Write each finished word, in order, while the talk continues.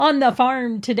On the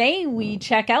farm today, we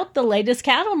check out the latest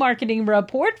cattle marketing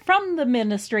report from the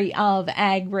Ministry of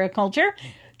Agriculture.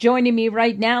 Joining me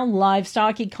right now,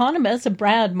 livestock economist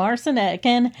Brad Marcinek.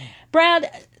 And Brad,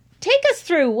 take us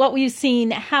through what we've seen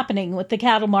happening with the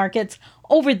cattle markets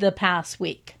over the past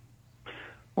week.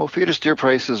 Well, feeder steer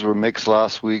prices were mixed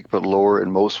last week, but lower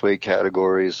in most weight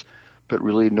categories, but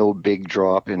really no big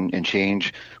drop in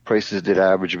change. Prices did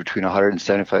average between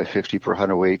 $175.50 per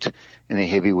hundredweight in the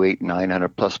heavyweight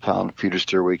 900 plus pound feeder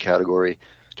steer weight category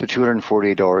to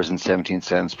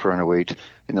 $248.17 per hundredweight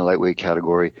in the lightweight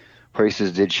category.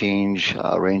 Prices did change,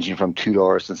 ranging from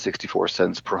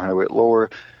 $2.64 per hundredweight lower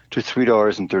to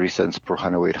 $3.30 per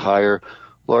hundredweight higher.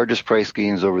 Largest price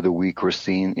gains over the week were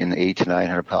seen in the 8 to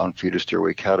 900 pound feeder steer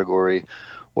weight category,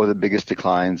 while the biggest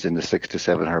declines in the 6 to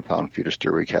 700 pound feeder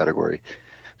steer weight category.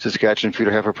 Saskatchewan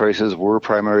feeder heifer prices were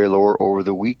primarily lower over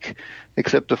the week,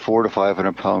 except the 4 to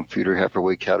 500 pound feeder heifer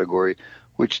weight category,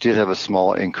 which did have a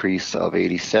small increase of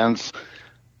 80 cents.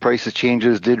 Prices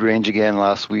changes did range again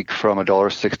last week from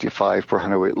 $1.65 per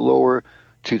hundredweight lower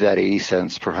to that 80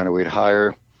 cents per hundredweight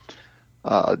higher.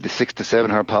 The 6 to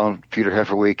 700 pound feeder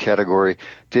heifer weight category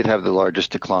did have the largest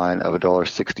decline of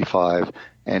 $1.65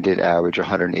 and did average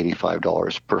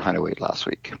 $185 per hundredweight last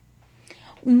week.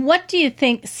 What do you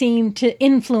think seemed to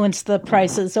influence the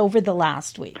prices over the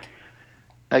last week?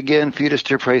 Again, feeder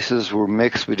steer prices were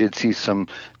mixed. We did see some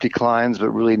declines, but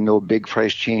really no big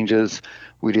price changes.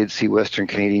 We did see Western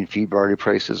Canadian feed barley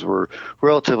prices were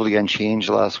relatively unchanged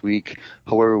last week.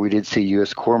 However, we did see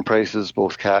U.S. corn prices,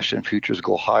 both cash and futures,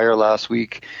 go higher last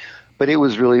week. But it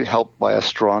was really helped by a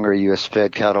stronger U.S.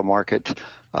 fed cattle market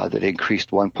that increased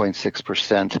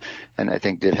 1.6%, and I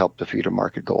think did help the feeder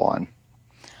market go on.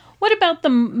 What about the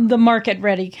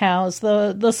market-ready cows,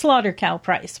 the slaughter cow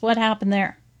price? What happened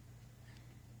there?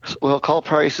 Well, cull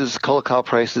cow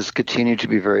prices continue to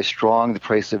be very strong. The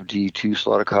price of D2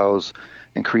 slaughter cows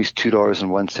increased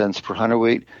 $2.01 per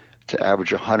hundredweight to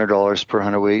average $100 per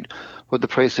hundredweight, while the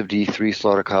price of D3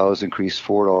 slaughter cows increased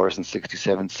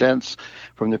 $4.67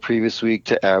 from the previous week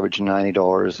to average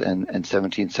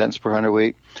 $90.17 per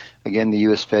hundredweight. Again, the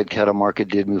U.S. fed cattle market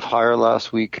did move higher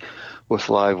last week, with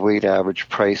live weight average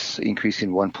price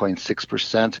increasing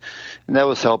 1.6%, and that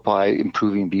was helped by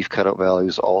improving beef cutout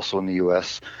values also in the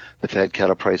U.S. The fed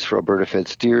cattle price for Alberta fed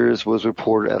steers was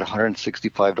reported at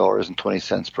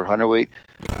 $165.20 per hundredweight,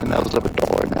 and that was up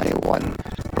 $1.91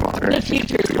 from $160. The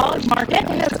futures hog market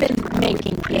has been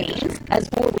making gains as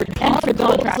forward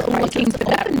contracts are looking for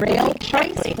that rail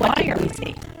price. What do we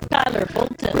see? Tyler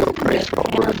Fulton, real price for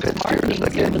Alberta fed steers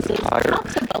again moved higher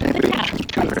and ranged from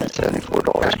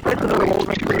 $274 per hundredweight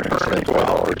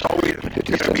to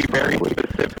 $274.50 per hundredweight.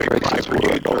 Prices were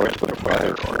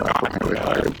 $1.25 per hundredweight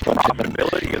higher from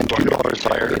profitability is $2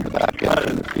 higher in the back end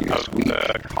than the previous week.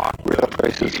 Real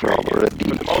prices for Alberta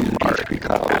D2 D3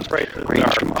 cows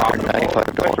ranged from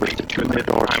 $195 to $200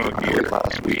 per hundredweight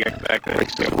last week.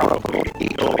 Prices were up about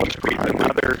 $8 per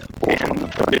hundredweight, both on the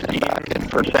front and back end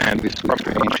from the previous week's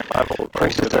range.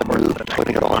 Prices have moved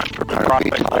 $20 per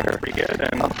hundredweight higher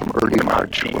from early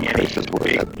March, when prices were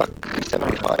at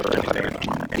 $175 to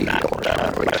 $180 per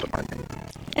hundredweight.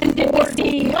 And did we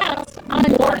see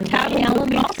more cattle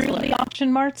through the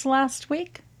auction marts last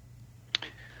week?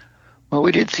 Well,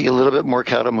 we did see a little bit more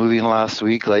cattle moving last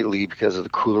week, lightly because of the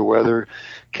cooler weather.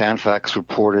 Canfax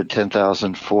reported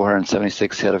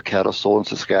 10,476 head of cattle sold in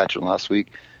Saskatchewan last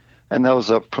week, and that was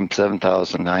up from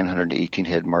 7,918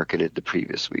 head marketed the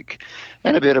previous week,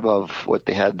 and a bit above what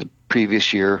they had the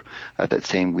previous year at that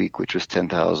same week, which was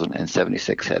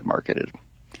 10,076 head marketed.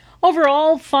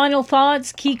 Overall, final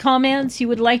thoughts, key comments you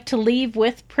would like to leave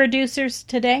with producers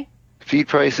today? Feed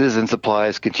prices and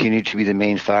supplies continue to be the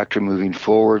main factor moving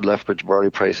forward. Lethbridge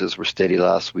barley prices were steady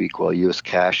last week, while U.S.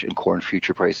 cash and corn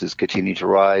future prices continue to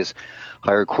rise.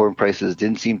 Higher corn prices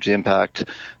didn't seem to impact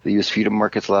the U.S. feeder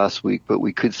markets last week, but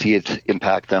we could see it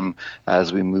impact them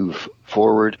as we move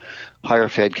forward. Higher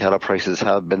fed cattle prices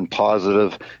have been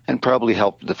positive and probably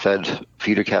helped the fed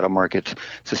feeder cattle market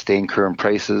sustain current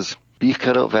prices. Beef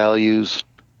cutout values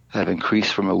have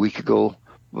increased from a week ago,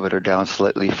 but are down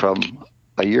slightly from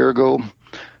a year ago.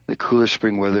 The cooler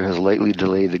spring weather has lightly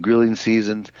delayed the grilling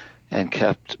season and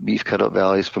kept beef cutout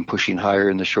values from pushing higher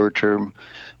in the short term.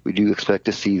 We do expect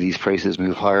to see these prices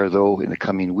move higher, though, in the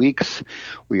coming weeks.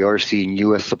 We are seeing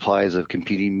U.S. supplies of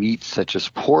competing meats, such as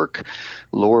pork,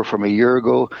 lower from a year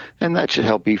ago, and that should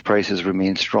help beef prices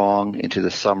remain strong into the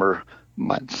summer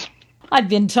months. I've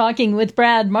been talking with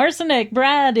Brad Marcinek.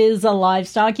 Brad is a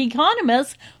livestock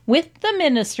economist with the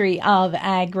Ministry of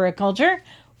Agriculture.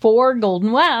 For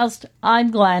Golden West,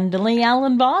 I'm Glendalee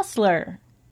Allen Bossler.